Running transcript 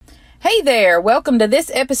Hey there, welcome to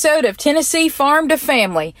this episode of Tennessee Farm to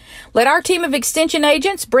Family. Let our team of extension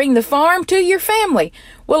agents bring the farm to your family.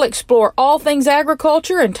 We'll explore all things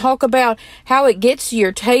agriculture and talk about how it gets to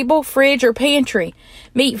your table, fridge, or pantry.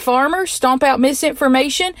 Meet farmers, stomp out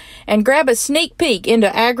misinformation, and grab a sneak peek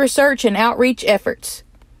into agri-search and outreach efforts.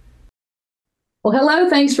 Well,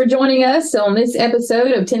 hello. Thanks for joining us on this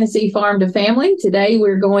episode of Tennessee Farm to Family. Today,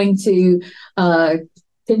 we're going to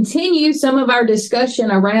continue some of our discussion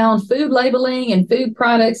around food labeling and food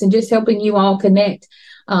products and just helping you all connect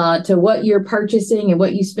to what you're purchasing and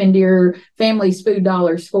what you spend your family's food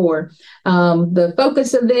dollars for. The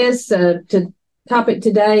focus of this topic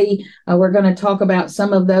today, we're going to talk about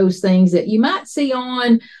some of those things that you might see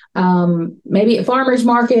on maybe at farmers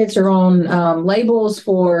markets or on labels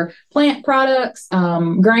for plant products,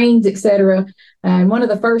 grains, etc. And one of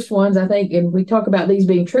the first ones, I think, and we talk about these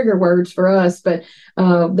being trigger words for us, but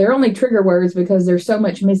they're only trigger words because there's so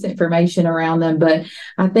much misinformation around them. But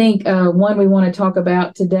I think one we want to talk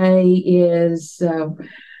about today is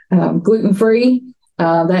gluten-free.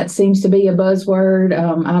 That seems to be a buzzword.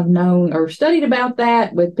 I've known or studied about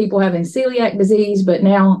that with people having celiac disease, but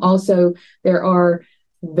now also there are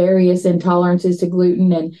various intolerances to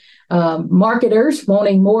gluten, and marketers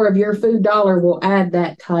wanting more of your food dollar will add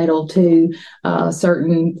that title to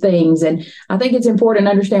certain things. And I think it's important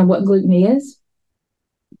to understand what gluten is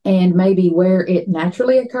and maybe where it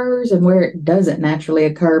naturally occurs and where it doesn't naturally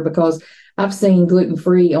occur, because I've seen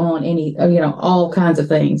gluten-free on all kinds of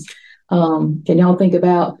things. Can y'all think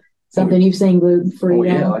about something you've seen gluten-free? Oh,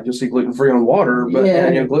 yeah, I just see gluten-free on water, but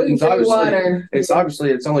gluten's obviously water. It's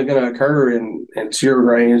only going to occur in cereal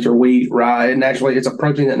grains or wheat, rye. And naturally, it's a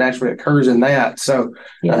protein that naturally occurs in that. So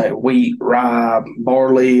wheat, rye,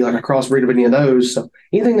 barley, like a crossbreed of any of those. So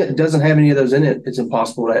anything that doesn't have any of those in it, it's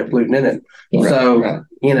impossible to have gluten in it. Yeah. So,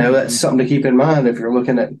 that's something to keep in mind if you're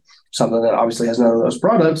looking at something that obviously has none of those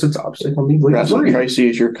products. It's obviously going to be gluten-free. Tracy,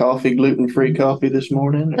 is your coffee gluten-free coffee this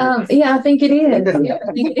morning? Yeah, I think it is. Yeah,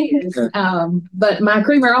 I think it is. But my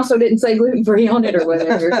creamer also didn't say gluten-free on it or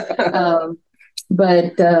whatever.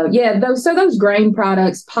 Those grain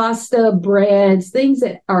products, pasta, breads, things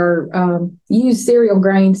that are use cereal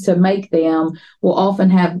grains to make them will often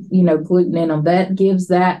have, gluten in them. That gives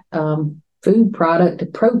that food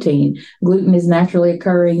product protein. Gluten is naturally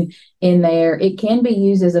occurring in there. It can be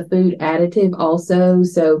used as a food additive also.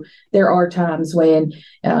 So there are times when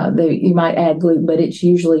you might add gluten, but it's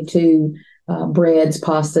usually to breads,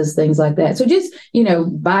 pastas, things like that. So just,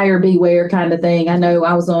 buyer beware kind of thing. I know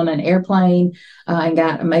I was on an airplane and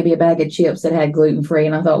got maybe a bag of chips that had gluten-free.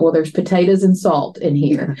 And I thought, well, there's potatoes and salt in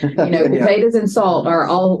here. Potatoes and salt are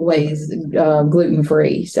always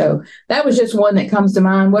gluten-free. So that was just one that comes to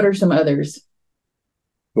mind. What are some others?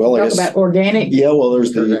 Well, talk about organic. Yeah, well,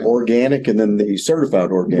 there's the organic and then the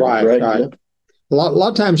certified organic. Right. Yeah. A lot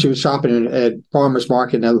of times you were shopping at farmers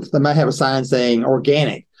market, and they might have a sign saying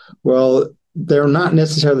organic. Well, they're not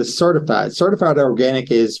necessarily certified. Certified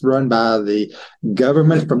organic is run by the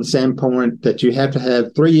government from the standpoint that you have to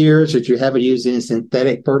have 3 years that you haven't used any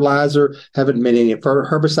synthetic fertilizer, haven't been any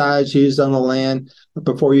herbicides used on the land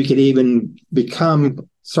before you could even become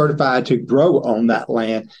certified to grow on that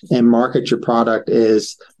land and market your product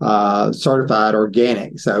as certified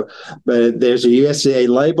organic. So, but there's a USDA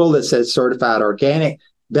label that says certified organic.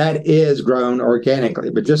 That is grown organically,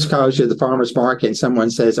 but just because you're the farmer's market and someone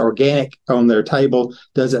says organic on their table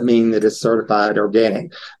doesn't mean that it's certified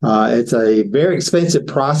organic. It's a very expensive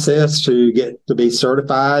process to get to be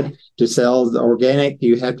certified to sell the organic.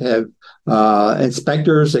 You have to have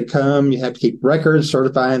inspectors that come. You have to keep records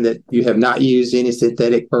certifying that you have not used any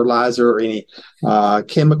synthetic fertilizer or any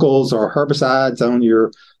chemicals or herbicides on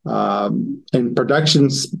your in production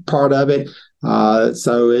part of it.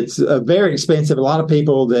 So it's very expensive. A lot of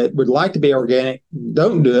people that would like to be organic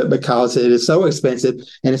don't do it because it is so expensive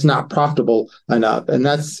and it's not profitable enough. And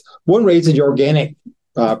that's one reason your organic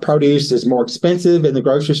produce is more expensive in the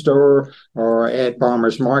grocery store or at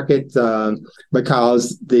farmers market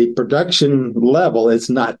because the production level is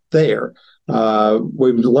not there.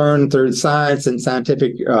 We've learned through science and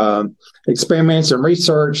scientific experiments and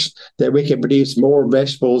research that we can produce more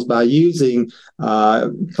vegetables by using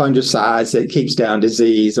fungicides that keeps down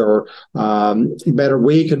disease or better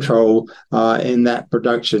weed control in that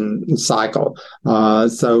production cycle.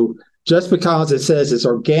 So just because it says it's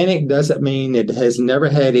organic doesn't mean it has never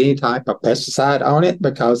had any type of pesticide on it,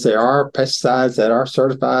 because there are pesticides that are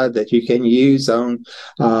certified that you can use on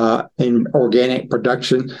in organic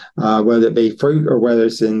production, whether it be fruit or whether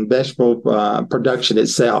it's in vegetable production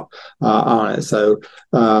itself on it. So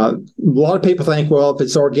a lot of people think, well, if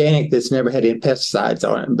it's organic, it's never had any pesticides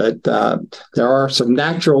on it. But there are some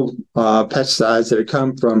natural pesticides that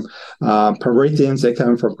come from pyrethins that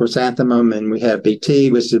come from chrysanthemum, and we have BT,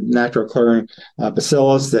 which is natural occurring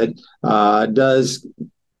bacillus that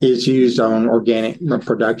is used on organic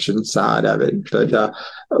production side of it. But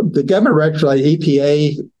the government regulates,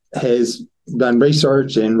 EPA has done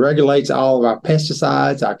research and regulates all of our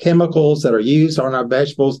pesticides, our chemicals that are used on our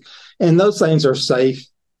vegetables, and those things are safe.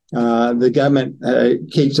 The government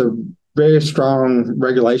keeps a very strong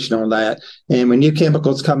regulation on that. And when new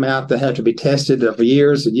chemicals come out, they have to be tested for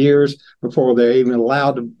years and years before they're even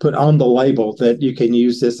allowed to put on the label that you can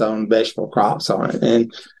use this on vegetable crops on it.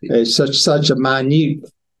 And it's such a minute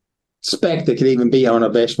speck that could even be on a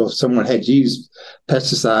vegetable if someone had used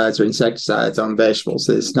pesticides or insecticides on vegetables.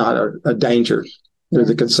 It's not a danger to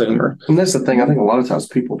the consumer. And that's the thing. I think a lot of times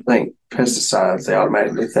people think pesticides, they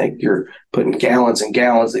automatically think you're putting gallons and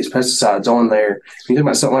gallons of these pesticides on there. You think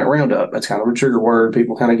about something like Roundup, that's kind of a trigger word.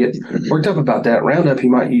 People kind of get worked up about that. Roundup, you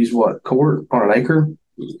might use what, quart on an acre?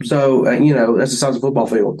 So, that's the size of a football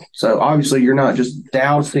field. So obviously you're not just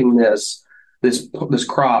dousing this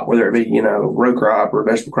crop, whether it be, row crop or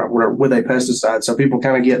vegetable crop, whatever, with a pesticide. So people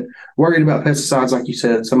kind of get worried about pesticides. Like you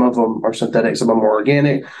said, some of them are synthetic, some of them are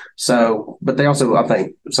organic. So, but they also, I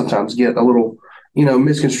think, sometimes get a little,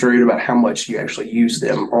 misconstrued about how much you actually use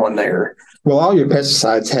them on there. Well, all your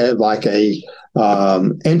pesticides have like a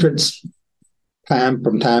entrance time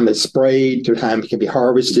from time it's sprayed to time it can be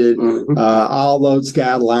harvested. Mm-hmm. All those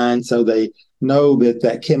guidelines, so they know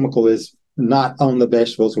that chemical is not on the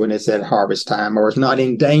vegetables when it's at harvest time, or it's not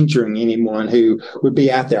endangering anyone who would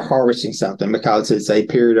be out there harvesting something, because it's a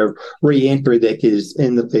period of re-entry that is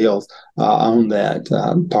in the fields on that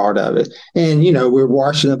part of it. And, we're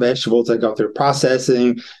washing the vegetables that go through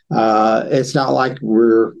processing. It's not like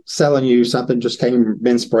we're selling you something just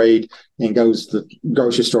been sprayed and goes to the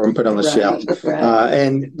grocery store and put on the shelf. Right.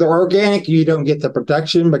 And the organic, you don't get the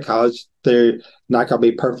production because they're not going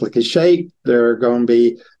to be perfectly shaped. They're going to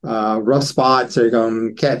be rough spots. They're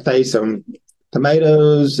going to cat face on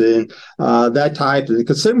tomatoes and that type. The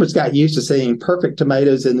consumers got used to seeing perfect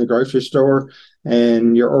tomatoes in the grocery store,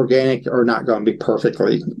 and your organic are not going to be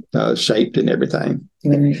perfectly shaped and everything.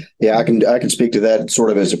 Yeah, I can speak to that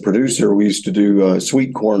sort of as a producer. We used to do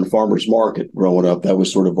sweet corn farmers market growing up. That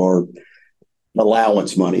was sort of our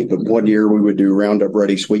allowance money. But one year we would do Roundup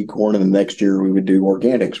Ready sweet corn, and the next year we would do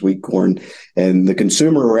organic sweet corn. And the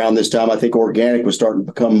consumer around this time, I think organic was starting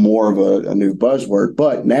to become more of a new buzzword.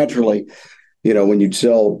 But naturally, when you'd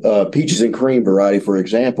sell peaches and cream variety, for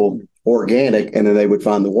example, organic, and then they would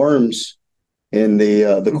find the worms in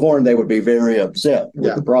the corn, they would be very upset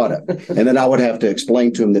with the product. And then I would have to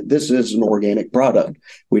explain to them that this is an organic product.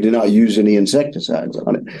 We do not use any insecticides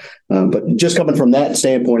on it. But just coming from that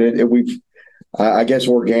standpoint, I guess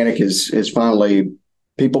organic is finally,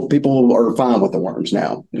 people are fine with the worms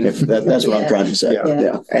now. If that's what I'm trying to say.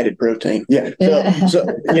 Yeah. Added protein. Yeah. So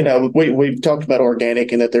we've talked about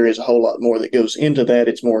organic and that there is a whole lot more that goes into that.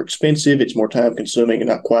 It's more expensive. It's more time consuming and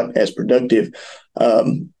not quite as productive.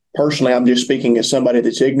 Personally, I'm just speaking as somebody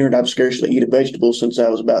that's ignorant. I've scarcely eaten a vegetable since I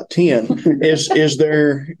was about 10. Is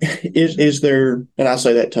there, and I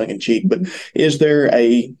say that tongue in cheek, but is there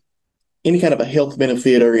any kind of a health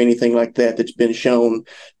benefit or anything like that that's been shown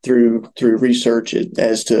through research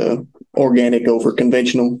as to organic over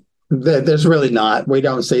conventional? There's really not. We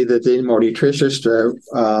don't see that any more nutritious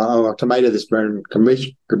on a tomato that's been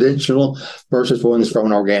conventional versus one that's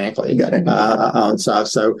grown organically. On stuff.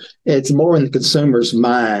 So it's more in the consumer's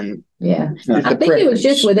mind. Yeah. I think it was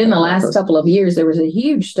just within the last couple of years, there was a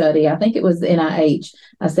huge study. I think it was the NIH.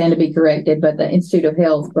 I stand to be corrected, but the Institute of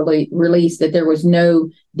Health released that there was no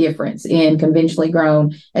difference in conventionally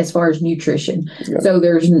grown as far as nutrition. Yeah. So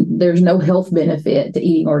there's no health benefit to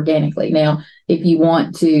eating organically. Now, if you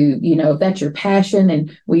want to, if that's your passion,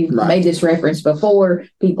 and we've made this reference before,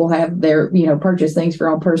 people have their, purchase things for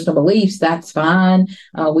own personal beliefs, that's fine.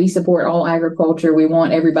 We support all agriculture. We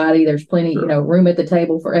want everybody. There's plenty, room at the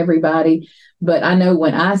table for everybody. But I know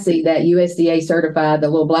when I see that USDA certified, the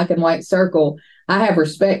little black and white circle, I have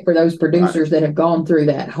respect for those producers that have gone through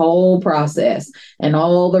that whole process and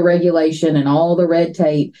all the regulation and all the red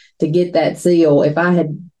tape to get that seal. If I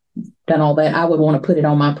had done all that, I would want to put it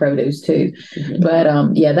on my produce too. Mm-hmm.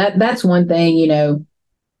 But that's one thing,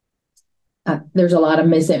 there's a lot of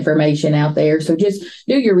misinformation out there. So just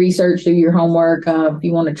do your research, do your homework. If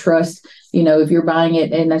you want to trust, if you're buying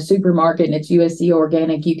it in a supermarket and it's USC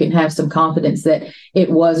organic, you can have some confidence that it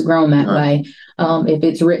was grown that way. If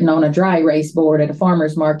it's written on a dry erase board at a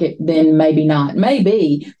farmer's market, then maybe not.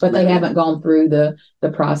 Maybe, but they haven't gone through the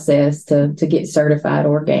process to get certified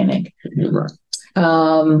organic. Right.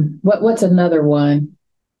 What's another one?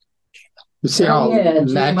 You see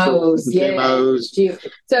GMOs.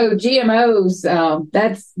 So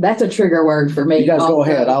GMOs, that's a trigger word for me. You guys go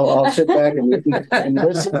ahead. I'll sit back and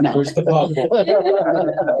listen.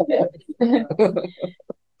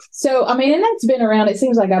 So, and that's been around. It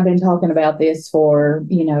seems like I've been talking about this for,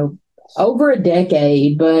 over a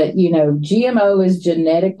decade, but, GMO is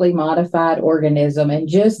genetically modified organism. And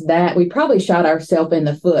just that, we probably shot ourselves in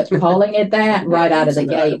the foot calling it that right out of the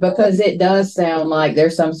gate, because it does sound like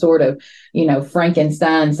there's some sort of,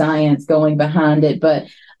 Frankenstein science going behind it. But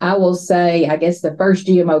I will say, I guess the first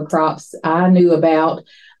GMO crops I knew about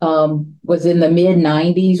was in the mid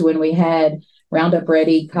 90s when we had Roundup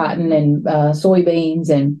Ready cotton and soybeans,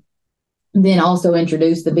 and then also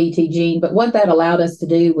introduced the BT gene. But what that allowed us to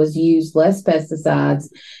do was use less pesticides,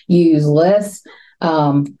 use less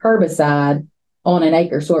herbicide on an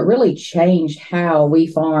acre. So it really changed how we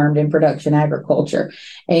farmed in production agriculture.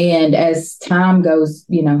 And as time goes,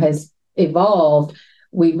 has evolved,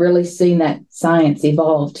 we've really seen that science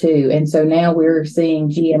evolve too. And so now we're seeing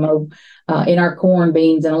GMO in our corn,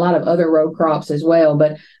 beans, and a lot of other row crops as well.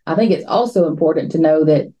 But I think it's also important to know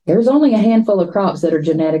that there's only a handful of crops that are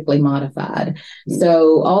genetically modified.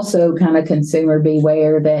 So also kind of consumer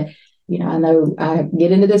beware that, I know I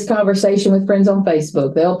get into this conversation with friends on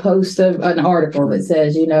Facebook. They'll post an article that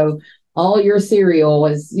says, all your cereal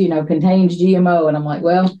contains GMO. And I'm like,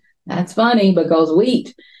 well, that's funny because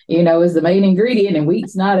wheat, is the main ingredient, and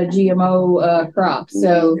wheat's not a GMO crop.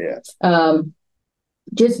 So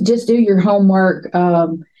just do your homework.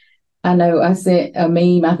 I know I sent a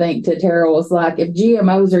meme, I think, to Terrell. Was like, if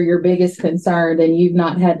GMOs are your biggest concern, then you've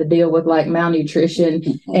not had to deal with like malnutrition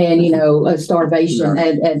and, starvation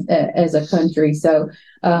as a country. So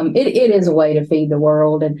it is a way to feed the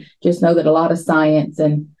world, and just know that a lot of science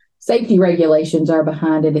and safety regulations are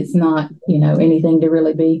behind it. It's not, anything to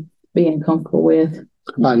really be being comfortable with.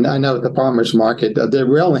 I know at the farmer's market,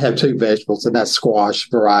 we only have two vegetables, and that's squash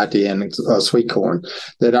variety and sweet corn,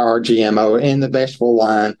 that are GMO in the vegetable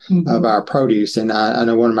line of our produce. And I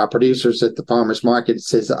know one of my producers at the farmer's market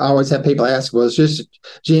says, I always have people ask, well, is this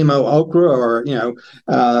GMO okra or,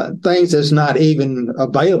 things that's not even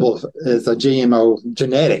available as a GMO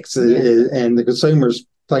genetics. And the consumers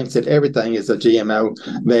thinks that everything is a GMO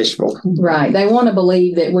vegetable. Right. They want to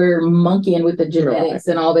believe that we're monkeying with the genetics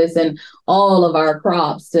and all this and all of our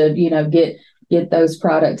crops to, get those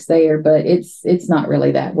products there. But it's not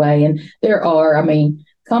really that way. And there are,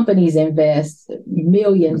 companies invest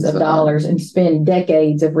millions of dollars and spend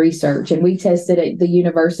decades of research. And we tested at the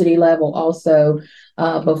university level also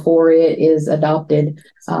before it is adopted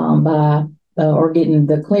by or getting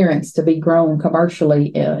the clearance to be grown commercially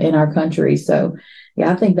in our country. So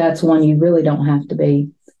I think that's one you really don't have to be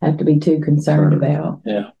too concerned about.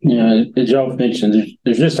 Yeah. As y'all mentioned,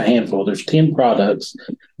 there's just a handful. There's 10 products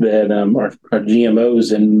that are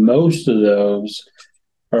GMOs, and most of those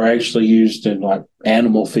are actually used in like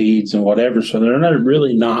animal feeds and whatever. So they're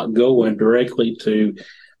not going directly to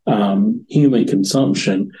human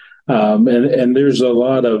consumption. And there's a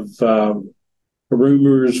lot of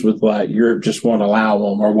rumors with like Europe just won't allow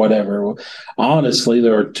them or whatever. Honestly,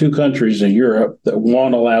 there are 2 countries in Europe that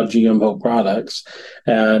won't allow GMO products,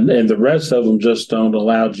 and the rest of them just don't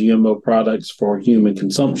allow GMO products for human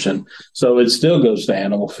consumption. So it still goes to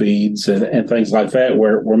animal feeds and things like that,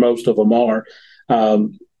 where most of them are.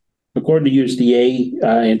 According to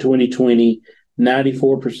USDA, in 2020,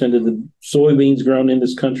 94% of the soybeans grown in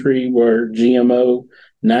this country were GMO.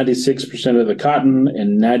 96% of the cotton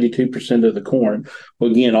and 92% of the corn.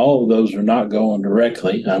 Well, again, all of those are not going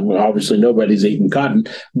directly. Obviously, nobody's eating cotton,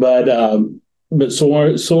 but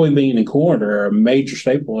soybean and corn are a major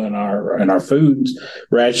staple in our foods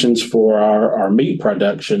rations for our meat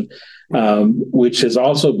production, which has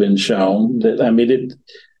also been shown that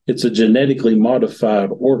it's a genetically modified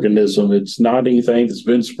organism. It's not anything that's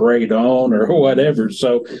been sprayed on or whatever.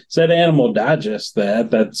 So that animal digests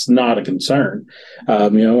that's not a concern.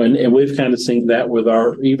 And we've kind of seen that with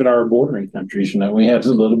our bordering countries. We had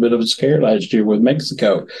a little bit of a scare last year with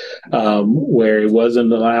Mexico, where it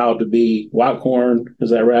wasn't allowed to be white corn. Is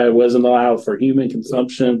that right? It wasn't allowed for human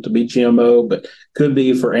consumption to be GMO, but could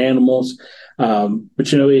be for animals. But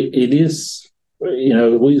it is,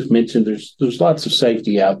 we've mentioned there's lots of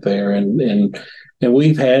safety out there, and And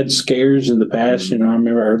we've had scares in the past. I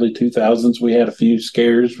remember early 2000s, we had a few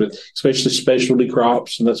scares with especially specialty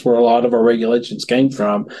crops, and that's where a lot of our regulations came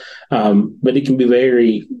from. But it can be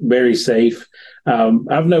very, very safe.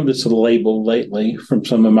 I've noticed a label lately from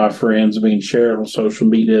some of my friends being shared on social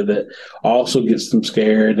media that also gets them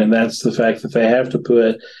scared, and that's the fact that they have to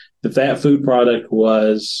put that food product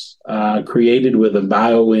was created with a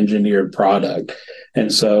bioengineered product.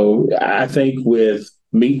 And so I think with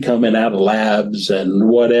meat coming out of labs and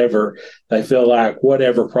whatever, they feel like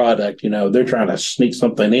whatever product, they're trying to sneak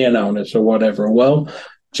something in on us or whatever. Well,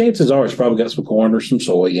 chances are it's probably got some corn or some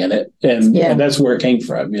soy in it. And that's where it came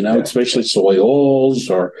from, especially soy oils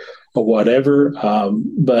or whatever.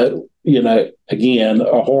 But, again,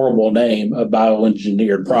 a horrible name, a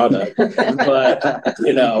bioengineered product. But,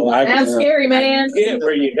 That's scary, man. I get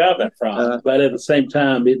where you're coming from. But at the same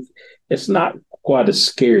time, it's not quite as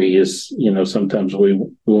scary as sometimes we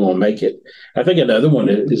won't make it. I think another one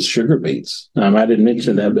is sugar beets. I didn't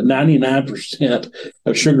mention that, but 99%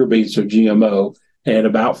 of sugar beets are GMO, and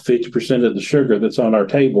about 50% of the sugar that's on our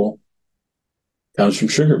table comes from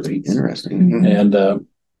sugar beets. Interesting. And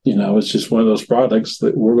it's just one of those products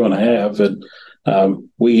that we're going to have, and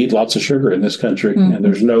we eat lots of sugar in this country, and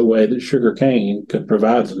there's no way that sugar cane could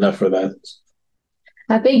provide enough for that.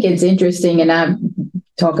 I think it's interesting, and I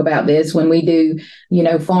talk about this when we do,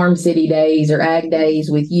 farm city days or ag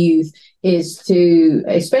days with youth, is to,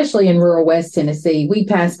 especially in rural West Tennessee, we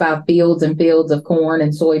pass by fields and fields of corn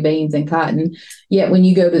and soybeans and cotton. Yet when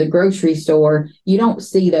you go to the grocery store, you don't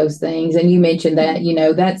see those things. And you mentioned that,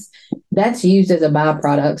 that's used as a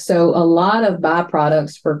byproduct. So a lot of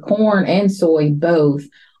byproducts for corn and soy both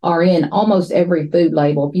are in almost every food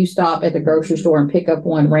label. If you stop at the grocery store and pick up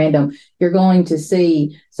one random, you're going to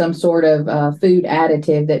see some sort of food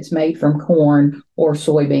additive that's made from corn or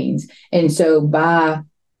soybeans. And so by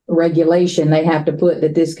regulation, they have to put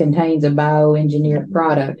that this contains a bioengineered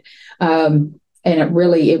product. And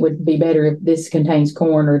it would be better if this contains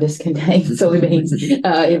corn or this contains soybeans.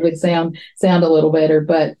 It would sound a little better.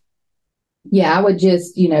 But yeah, I would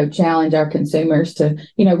just, challenge our consumers to,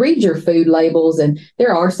 read your food labels. And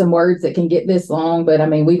there are some words that can get this long, but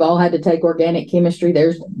we've all had to take organic chemistry.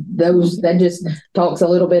 There's those that just talks a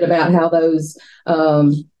little bit about how those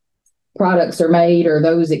products are made, or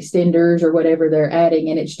those extenders or whatever they're adding.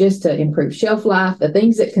 And it's just to improve shelf life, the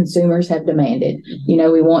things that consumers have demanded.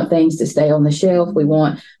 We want things to stay on the shelf. We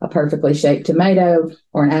want a perfectly shaped tomato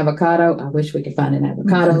or an avocado. I wish we could find an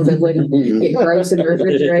avocado that wouldn't get gross in the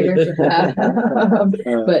refrigerator.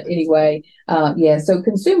 But anyway, so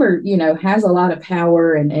consumer, has a lot of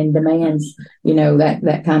power and demands,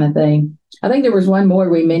 that kind of thing. I think there was one more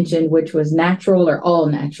we mentioned, which was natural or all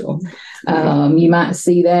natural. You might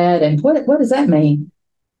see that. And what does that mean?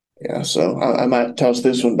 Yeah, so I might toss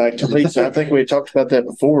this one back to Lisa. I think we talked about that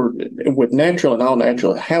before with natural and all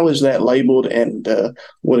natural. How is that labeled, and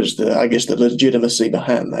what is the legitimacy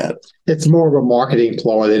behind that? It's more of a marketing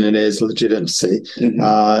ploy than it is legitimacy.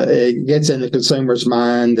 It gets in the consumer's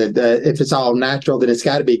mind that if it's all natural, then it's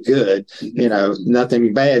got to be good.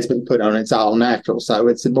 Nothing bad's been put on it. It's all natural. So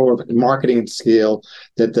it's more of a marketing skill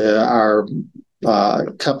that our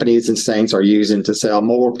companies and things are using to sell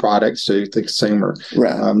more products to the consumer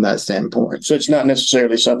from that standpoint. So it's not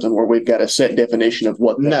necessarily something where we've got a set definition of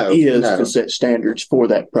what that is to set standards for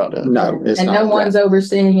that product. No, it's and not. No one's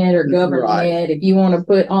overseeing it or governing it. If you want to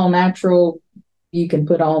put all natural, you can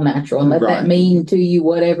put all natural and let that mean to you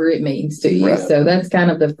whatever it means to you. So that's kind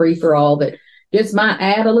of the free for all that just might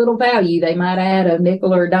add a little value. They might add a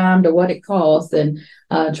nickel or a dime to what it costs and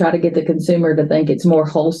try to get the consumer to think it's more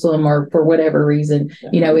wholesome, or for whatever reason,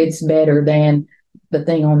 it's better than the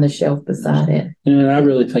thing on the shelf beside it. And I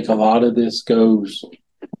really think a lot of this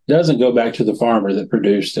doesn't go back to the farmer that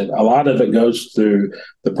produced it. A lot of it goes through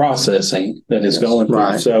the processing that is going through.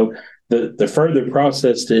 Right. So the further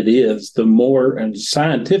processed it is, the more, and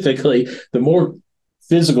scientifically, the more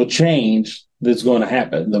physical change that's going to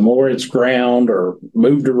happen. The more it's ground or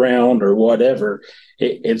moved around or whatever,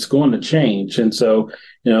 it's going to change. And so,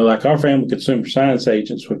 like our family consumer science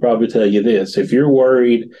agents would probably tell you this: if you're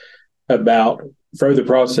worried about further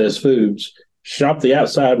processed foods, shop the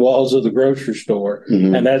outside walls of the grocery store,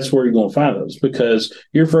 and that's where you're going to find those, because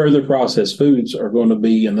your further processed foods are going to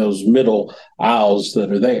be in those middle aisles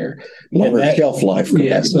that are there. Longer shelf life.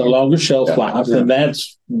 Yes, the longer shelf life. And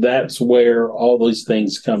that's where all these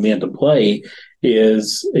things come into play.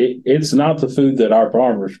 It's not the food that our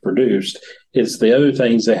farmers produced. It's the other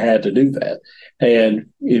things that had to do that.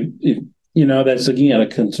 And that's again a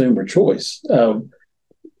consumer choice.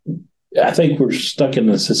 I think we're stuck in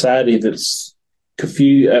a society that's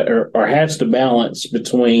confused or has to balance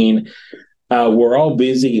between we're all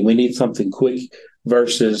busy and we need something quick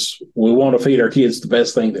versus we want to feed our kids the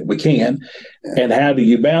best thing that we can. And how do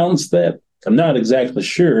you balance that? I'm not exactly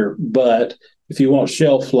sure, but if you want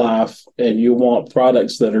shelf life and you want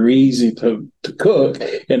products that are easy to cook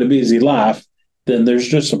in a busy life, then there's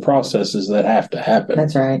just some processes that have to happen.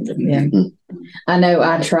 That's right. Yeah. I know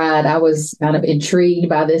I was kind of intrigued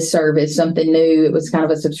by this service, something new. It was kind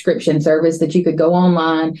of a subscription service that you could go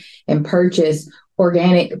online and purchase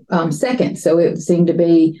organic seconds. So it seemed to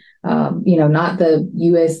be, not the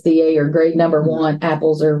USDA or grade number 1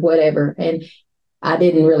 apples or whatever. And I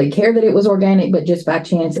didn't really care that it was organic, but just by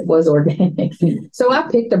chance it was organic. So I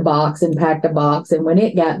picked a box and packed a box. And when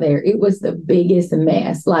it got there, it was the biggest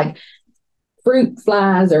mess. Like fruit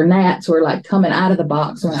flies or gnats were like coming out of the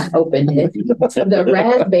box when I opened it. The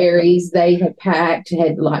raspberries they had packed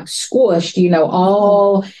had like squished,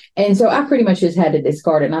 all. And so I pretty much just had to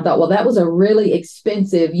discard it. And I thought, well, that was a really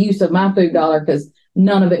expensive use of my food dollar because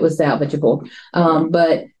none of it was salvageable.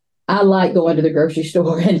 But I like going to the grocery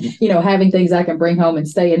store and, having things I can bring home and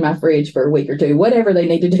stay in my fridge for a week or two, whatever they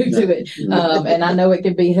need to do to it. And I know it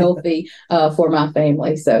can be healthy for my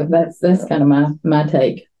family. So that's kind of my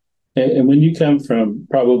take. And when you come from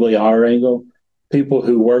probably our angle, people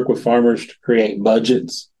who work with farmers to create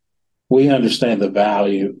budgets, we understand the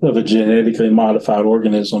value of a genetically modified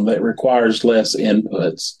organism that requires less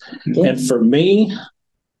inputs. Yeah. And for me,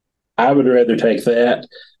 I would rather take that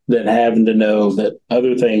than having to know that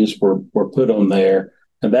other things were put on there.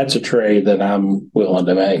 And that's a trade that I'm willing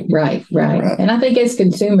to make. Right. And I think as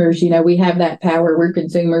consumers, we have that power. We're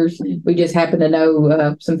consumers. We just happen to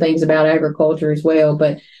know some things about agriculture as well.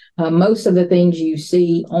 But most of the things you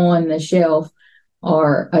see on the shelf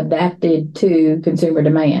are adapted to consumer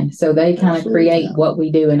demand. So they kind of create what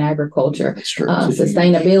we do in agriculture. That's true.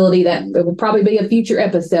 Sustainability, that it will probably be a future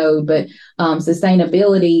episode, but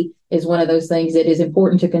sustainability is one of those things that is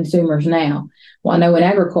important to consumers now. Well, I know in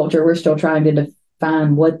agriculture, we're still trying to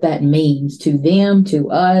define what that means to them, to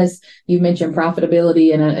us. You mentioned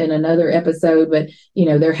profitability in another episode, but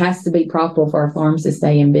there has to be profitable for our farms to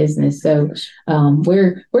stay in business. So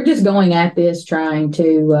we're just going at this trying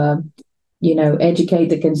to educate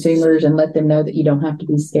the consumers and let them know that you don't have to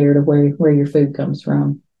be scared of where your food comes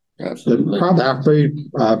from. Absolutely. Probably our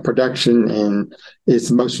food production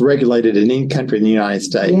is most regulated in any country in the United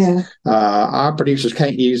States. Yeah. Our producers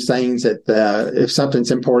can't use things that if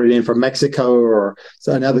something's imported in from Mexico or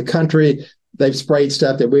another country, they've sprayed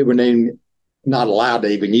stuff that we would not allowed to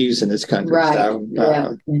even use in this country. Right. So,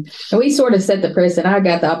 and we sort of set the precedent. I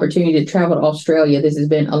got the opportunity to travel to Australia. This has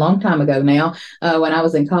been a long time ago now, when I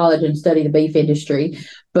was in college and studied the beef industry.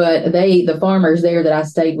 But the farmers there that I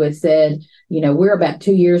stayed with said, we're about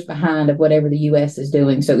 2 years behind of whatever the U.S. is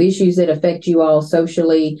doing. So issues that affect you all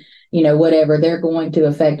socially, whatever, they're going to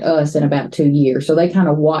affect us in about 2 years. So they kind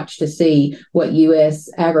of watch to see what U.S.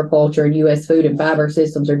 agriculture and U.S. food and fiber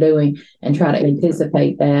systems are doing and try to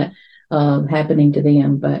anticipate that happening to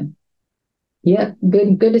them. But yeah,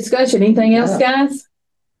 good discussion. Anything else, guys?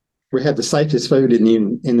 We have the safest food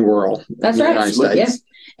in the world. That's right. Yeah.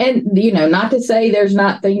 And, not to say there's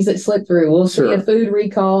not things that slip through. We'll see a food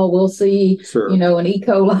recall. We'll see, an E.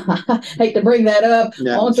 coli. Hate to bring that up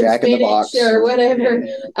on some spinach or whatever.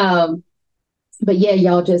 But yeah,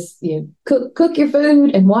 y'all just cook your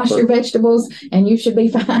food and wash your vegetables and you should be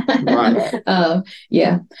fine. Right.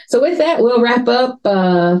 Yeah. So with that, we'll wrap up.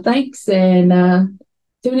 Thanks and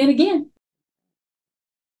tune in again.